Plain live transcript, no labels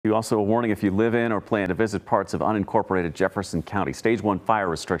Also a warning if you live in or plan to visit parts of unincorporated Jefferson County. Stage 1 fire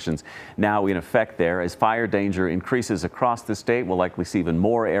restrictions now in effect there. As fire danger increases across the state, we'll likely see even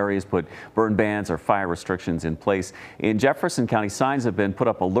more areas put burn bans or fire restrictions in place. In Jefferson County, signs have been put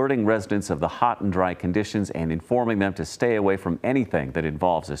up alerting residents of the hot and dry conditions and informing them to stay away from anything that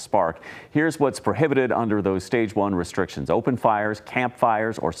involves a spark. Here's what's prohibited under those Stage 1 restrictions: open fires,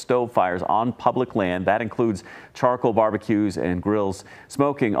 campfires, or stove fires on public land. That includes charcoal barbecues and grills.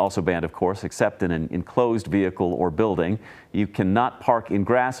 Smoking also banned, of course, except in an enclosed vehicle or building. You cannot park in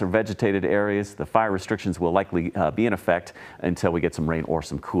grass or vegetated areas. The fire restrictions will likely be in effect until we get some rain or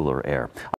some cooler air.